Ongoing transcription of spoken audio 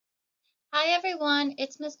Hi everyone,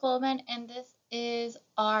 it's Miss Goldman, and this is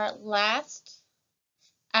our last,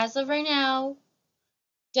 as of right now,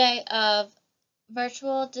 day of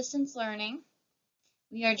virtual distance learning.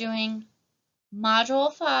 We are doing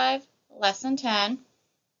Module 5, Lesson 10,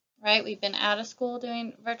 right? We've been out of school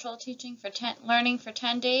doing virtual teaching for learning for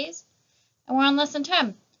 10 days, and we're on Lesson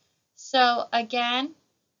 10. So again,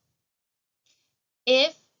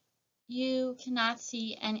 if you cannot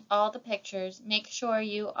see all the pictures, make sure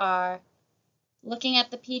you are looking at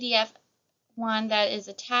the PDF one that is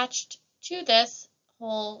attached to this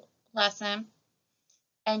whole lesson,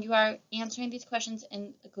 and you are answering these questions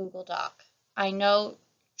in the Google Doc. I know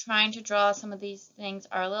trying to draw some of these things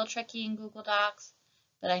are a little tricky in Google Docs,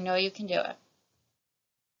 but I know you can do it.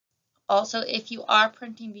 Also, if you are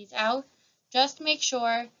printing these out, just make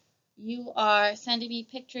sure you are sending me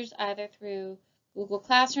pictures either through Google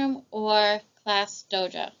Classroom or Class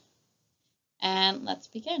Dojo. And let's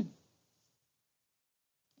begin.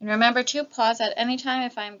 And remember to pause at any time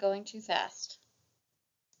if I'm going too fast.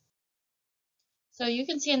 So you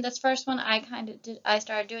can see in this first one, I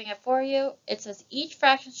started doing it for you. It says each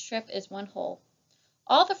fraction strip is one whole.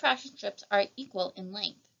 All the fraction strips are equal in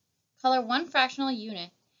length. Color one fractional unit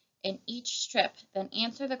in each strip, then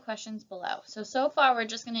answer the questions below. So far we're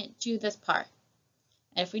just going to do this part.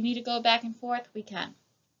 And if we need to go back and forth, we can.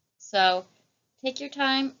 So take your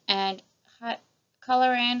time and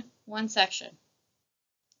color in one section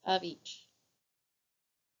of each.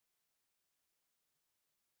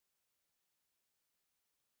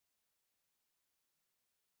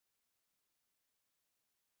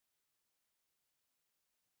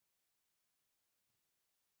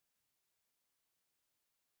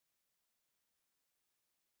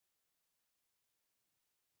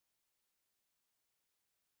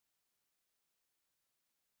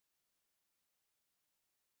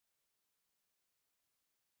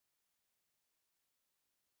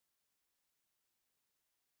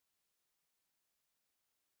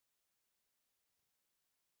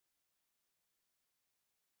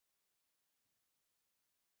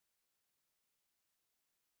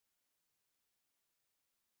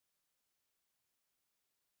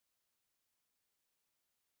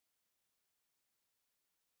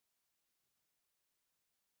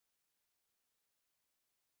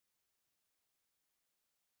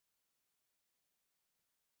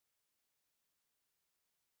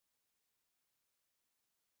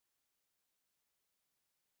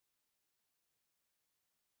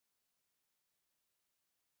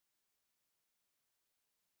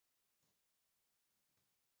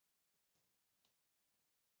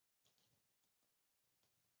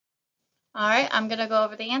 All right, I'm going to go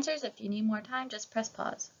over the answers. If you need more time, just press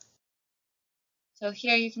pause. So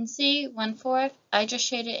here you can see 1/4. I just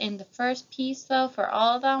shaded in the first piece though for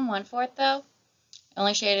all of them, 1/4 though.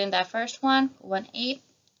 Only shaded in that first one, 1/8.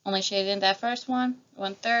 Only shaded in that first one,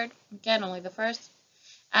 1/3. Again, only the first.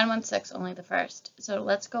 And 1/6, only the first. So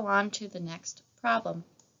let's go on to the next problem.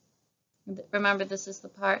 Remember, this is the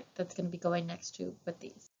part that's going to be going next to with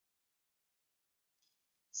these.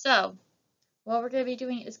 So what we're going to be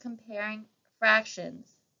doing is comparing fractions.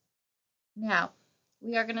 Now,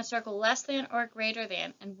 we are going to circle less than or greater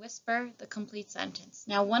than and whisper the complete sentence.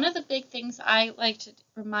 Now, one of the big things I like to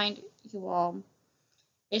remind you all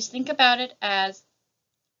is think about it as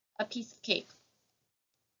a piece of cake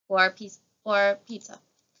or pizza.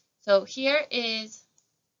 So here is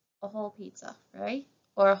a whole pizza, right?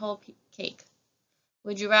 Or a whole cake.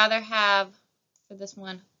 Would you rather have, for this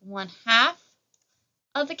one, 1/2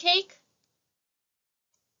 of the cake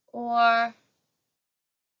or,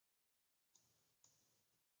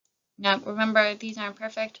 now remember these aren't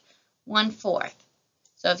perfect, 1/4.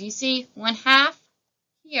 So if you see 1/2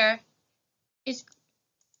 here is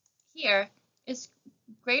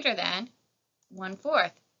greater than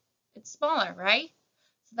 1/4. It's smaller, right?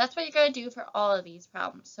 So that's what you're going to do for all of these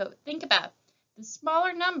problems. So think about it. The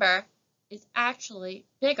smaller number is actually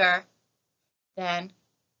bigger than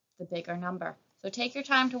the bigger number. So take your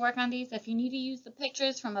time to work on these. If you need to use the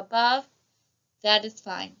pictures from above, that is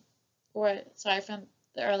fine. Or, sorry, from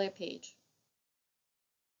the earlier page.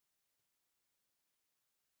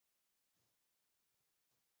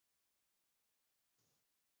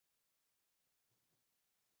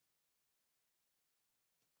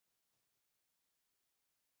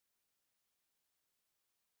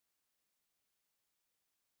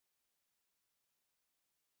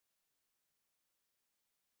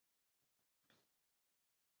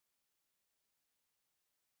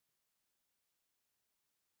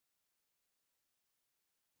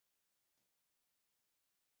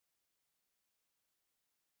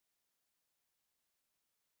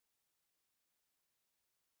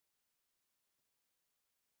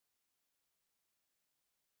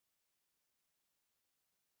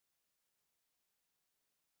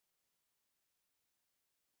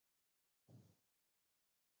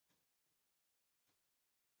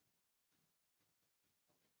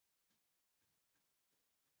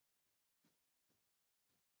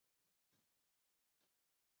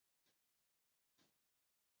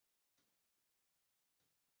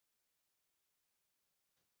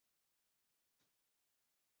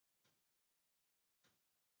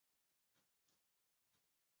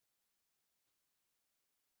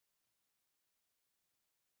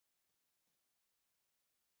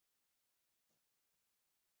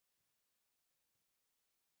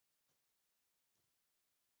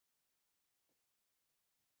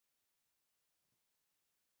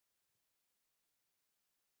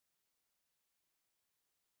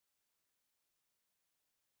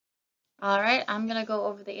 All right, I'm going to go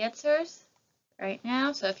over the answers right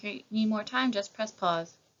now, so if you need more time, just press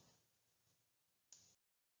pause.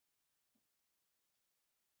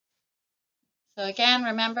 So again,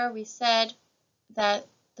 remember we said that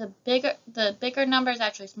the bigger number is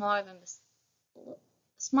actually smaller than the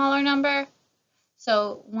smaller number.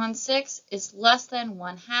 So 1/6 is less than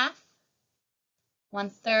 1/2.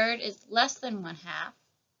 1/3 is less than 1/2.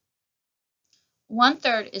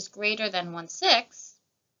 1/3 is greater than 1/6.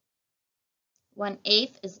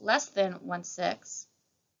 1/8 is less than 1/6.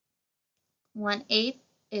 1/8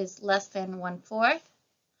 is less than 1/4.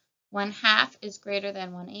 1/2 is greater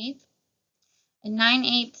than 1/8. And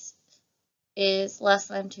 9/8 is less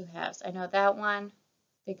than 2/2. I know that one.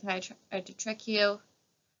 They kind of tried to trick you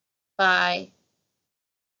by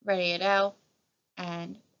writing it out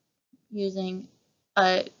and using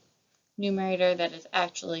a numerator that is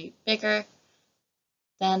actually bigger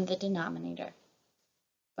than the denominator.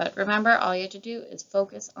 But remember, all you have to do is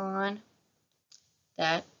focus on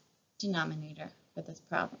that denominator for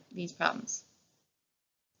these problems.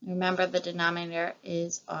 Remember, the denominator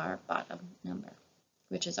is our bottom number,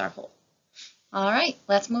 which is our whole. All right,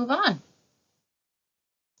 let's move on.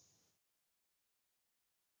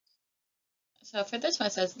 So for this one,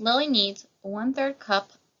 it says Lily needs 1/3 cup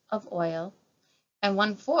of oil and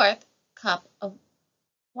 1/4 cup of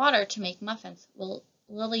water to make muffins. Will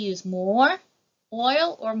Lily use more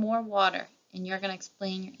oil or more water? And you're going to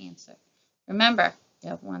explain your answer. Remember, you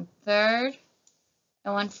have 1/3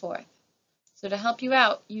 and 1/4. So to help you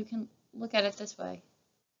out, you can look at it this way.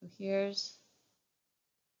 So here's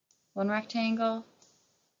one rectangle.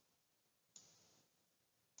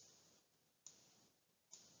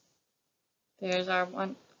 There's our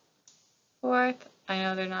 1/4. I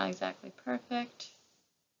know they're not exactly perfect.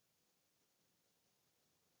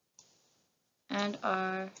 And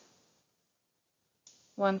our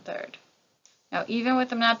 1/3. Now, even with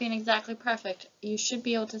them not being exactly perfect, you should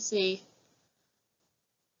be able to see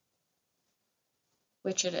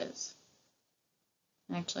which it is.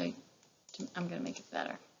 Actually, I'm going to make it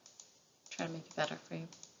better. Try to make it better for you.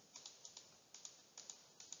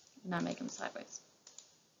 Not make them sideways.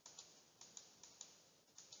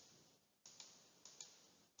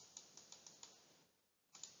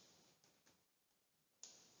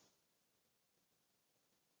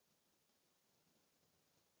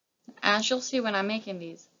 As you'll see when I'm making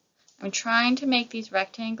these, I'm trying to make these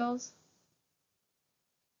rectangles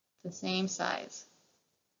the same size.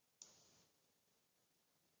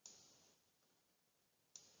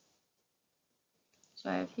 So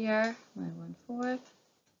I have here my 1/4,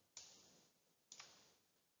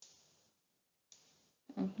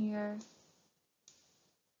 and here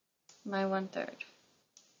my 1/3.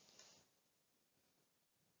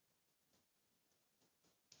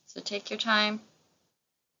 So take your time.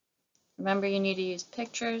 Remember, you need to use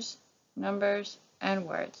pictures, numbers, and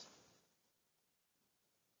words.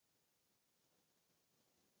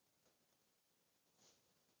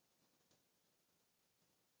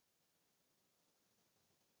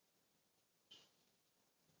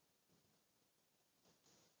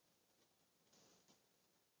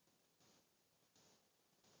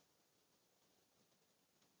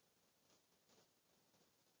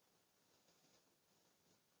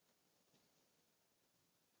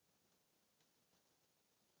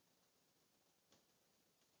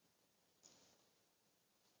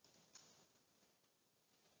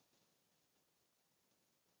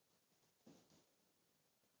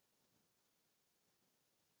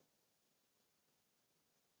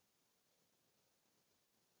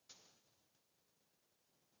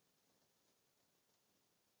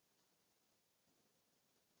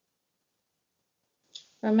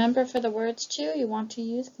 Remember, for the words too, you want to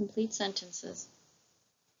use complete sentences.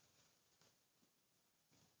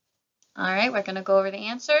 All right, we're going to go over the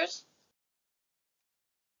answers.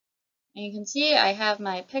 And you can see I have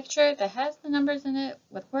my picture that has the numbers in it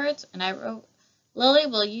with words, and I wrote, Lily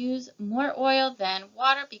will use more oil than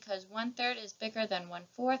water because 1/3 is bigger than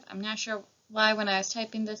 1/4. I'm not sure why when I was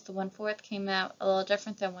typing this, the 1/4 came out a little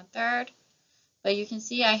different than 1/3. But you can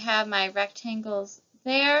see I have my rectangles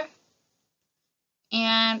there,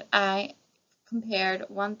 and I compared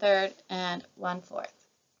 1/3 and 1/4.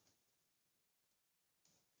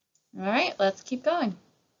 All right, let's keep going.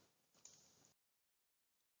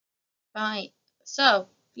 Right, so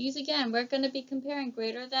these again, we're going to be comparing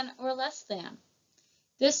greater than or less than.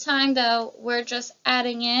 This time, though, we're just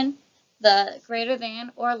adding in the greater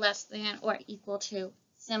than or less than or equal to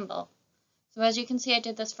symbol. So as you can see, I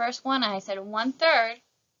did this first one. I said 1/3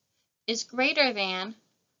 is greater than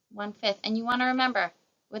 1/5. And you want to remember,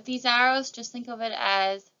 with these arrows, just think of it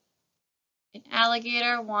as an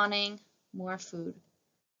alligator wanting more food.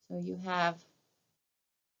 So you have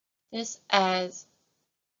this as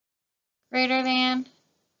greater than,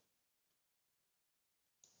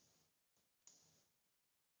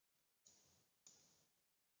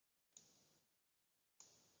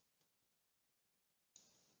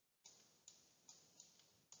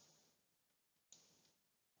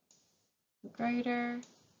 greater,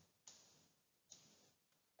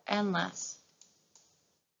 and less.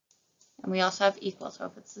 And we also have equal. So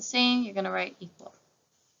if it's the same, you're going to write equal.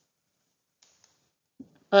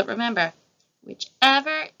 But remember,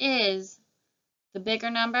 whichever is the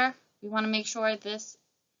bigger number, we want to make sure this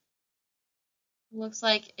looks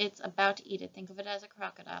like it's about to eat it. Think of it as a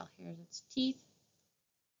crocodile. Here's its teeth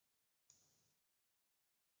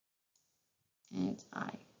and its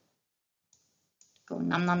eye. Go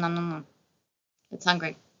nom nom nom nom nom. It's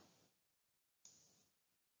hungry.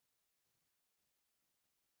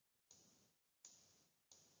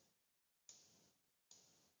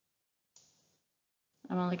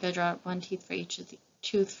 I'm only going to draw one tooth for each of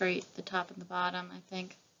the top and the bottom, I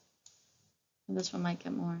think. And this one might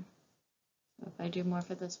get more. So if I do more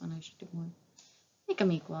for this one, I should do more. Make them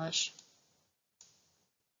equalish.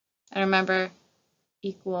 And remember,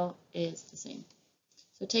 equal is the same.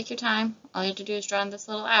 So take your time. All you have to do is draw in this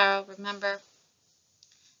little arrow. Remember,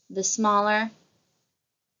 the smaller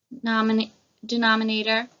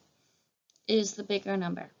denominator is the bigger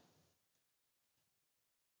number.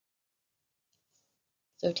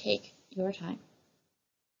 So take your time.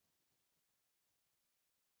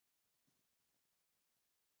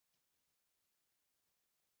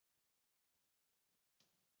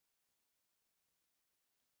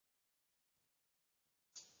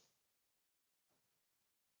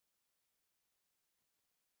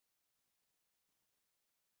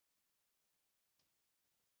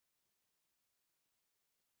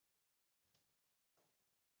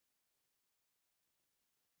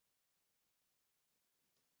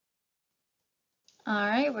 All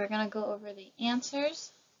right, we're going to go over the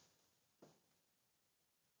answers.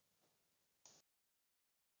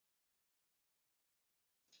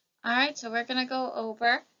 All right, so we're going to go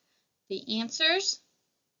over the answers.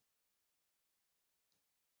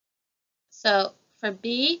 So for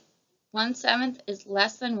B, 1/7 is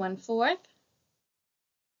less than 1/4.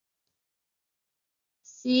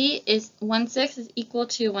 C is 1/6 is equal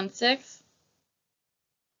to 1/6.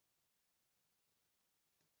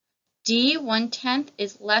 D, 1/10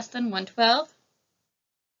 is less than 1/12.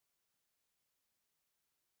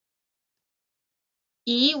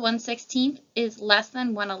 E, 1/16 is less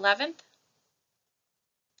than 1/11.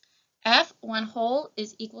 F, 1 whole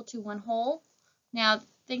is equal to 1 whole. Now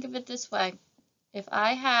think of it this way. If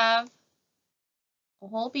I have a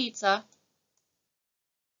whole pizza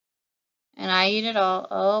and I eat it all,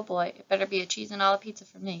 oh boy, it better be a cheese and olive pizza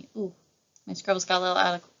for me. Ooh, my scribbles got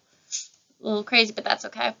a little crazy, but that's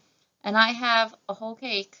okay. And I have a whole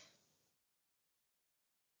cake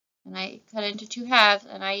and I cut it into 2 halves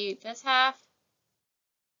and I eat this half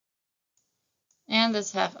and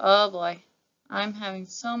this half. Oh boy, I'm having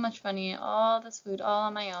so much fun eating all this food all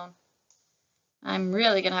on my own. I'm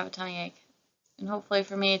really going to have a tummy ache. And hopefully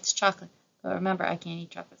for me it's chocolate. But remember, I can't eat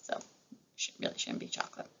chocolate, so it really shouldn't be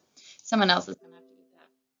chocolate. Someone else is going to have to eat that.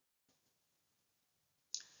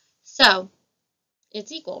 So,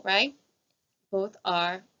 it's equal, right? Both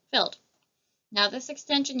are filled. Now this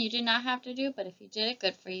extension you did not have to do, but if you did it,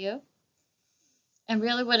 good for you. And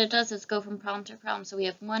really what it does is go from problem to problem. So we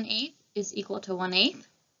have 1/8 is equal to 1/8.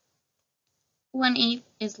 1/8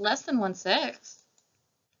 is less than 1/6.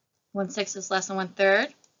 1/6 is less than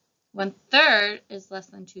 1/3. 1/3 is less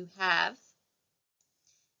than 2 halves.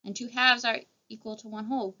 And 2 halves are equal to 1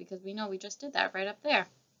 whole because we know we just did that right up there.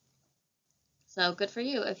 So good for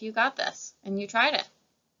you if you got this and you tried it.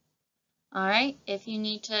 All right, if you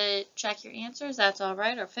need to check your answers, that's all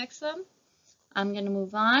right, or fix them. I'm going to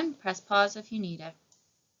move on. Press pause if you need it.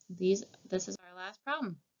 This is our last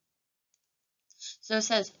problem. So it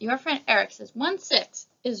says, your friend Eric says 1/6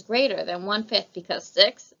 is greater than 1/5 because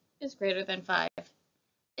 6 is greater than 5.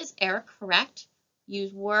 Is Eric correct?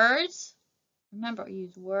 Use words. Remember,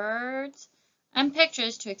 use words and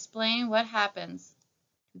pictures to explain what happens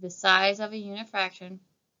to the size of a unit fraction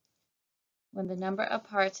when the number of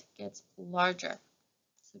parts gets larger.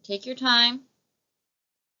 So take your time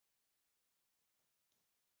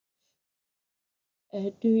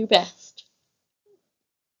and do your best.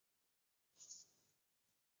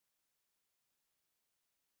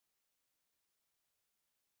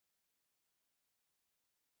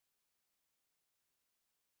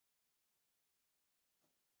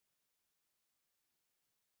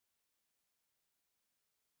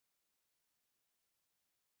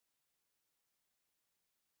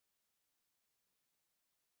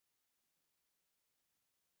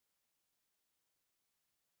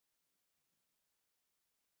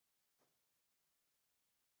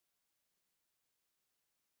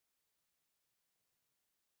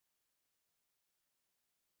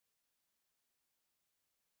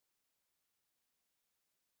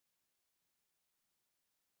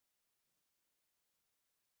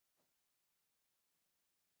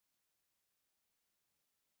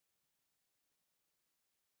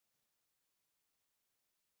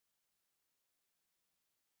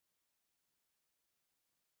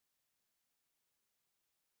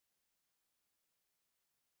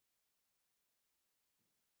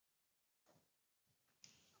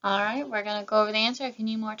 All right, we're going to go over the answer. If you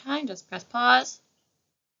need more time, just press pause.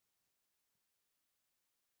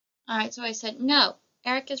 All right, so I said no.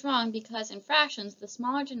 Eric is wrong because in fractions, the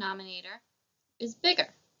smaller denominator is bigger.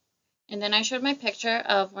 And then I showed my picture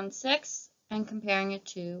of 1/6 and comparing it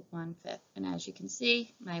to 1/5. And as you can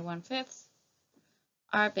see, my 1/5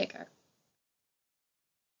 are bigger.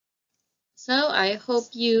 So I hope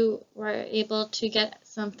you were able to get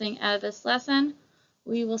something out of this lesson.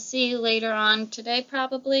 We will see later on today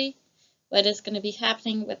probably what is going to be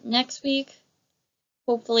happening with next week.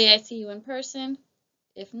 Hopefully I see you in person.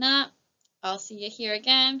 If not, I'll see you here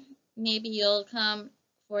again. Maybe you'll come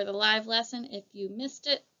for the live lesson if you missed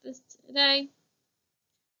it today,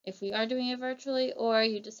 if we are doing it virtually, or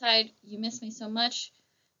you decide you miss me so much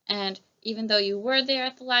and even though you were there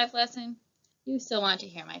at the live lesson, you still want to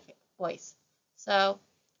hear my voice. So,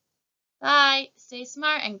 bye, stay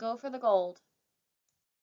smart, and go for the gold.